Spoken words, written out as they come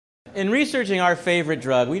In researching our favorite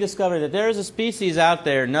drug, we discovered that there is a species out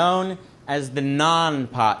there known as the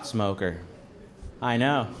non-pot smoker. I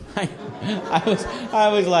know. I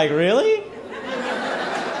was like, really?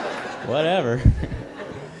 Whatever.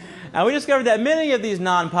 Now, we discovered that many of these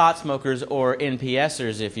non-pot smokers, or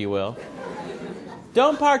NPSers, if you will,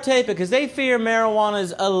 don't partake because they fear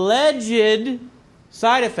marijuana's alleged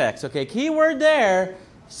side effects. Okay, key word there,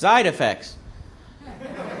 side effects.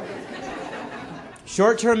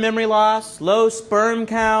 Short-term memory loss, low sperm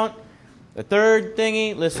count, the third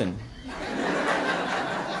thingy. Listen.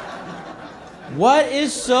 What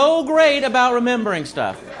is so great about remembering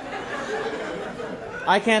stuff?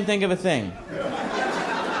 I can't think of a thing.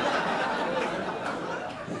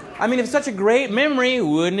 I mean, if it's such a great memory,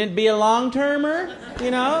 wouldn't it be a long-termer?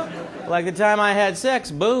 You know? Like the time I had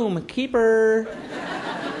sex, boom, keeper.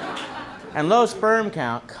 And low sperm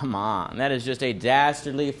count, come on, that is just a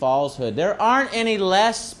dastardly falsehood. There aren't any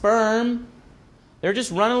less sperm. They're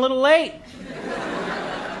just running a little late.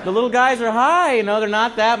 The little guys are high, you know, they're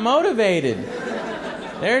not that motivated.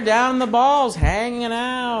 They're down in the balls, hanging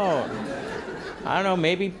out. I don't know,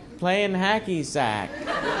 maybe playing hacky sack.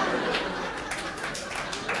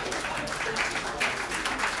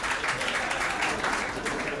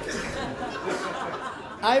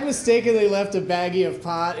 I mistakenly left a baggie of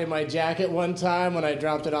pot in my jacket one time when I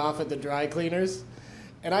dropped it off at the dry cleaners.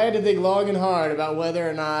 And I had to think long and hard about whether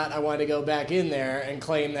or not I wanted to go back in there and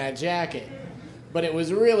claim that jacket. But it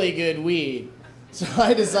was really good weed. So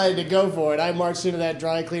I decided to go for it. I marched into that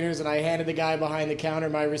dry cleaners and I handed the guy behind the counter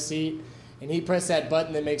my receipt. And he pressed that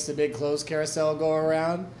button that makes the big clothes carousel go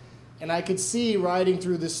around. And I could see riding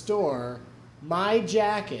through the store my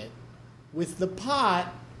jacket with the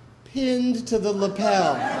pot pinned to the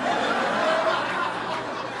lapel.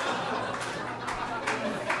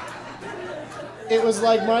 It was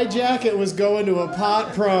like my jacket was going to a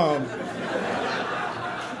pot prom.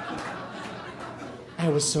 I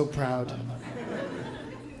was so proud.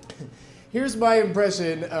 Here's my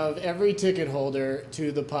impression of every ticket holder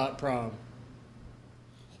to the pot prom.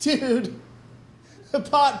 Dude, the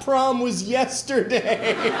pot prom was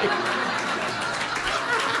yesterday.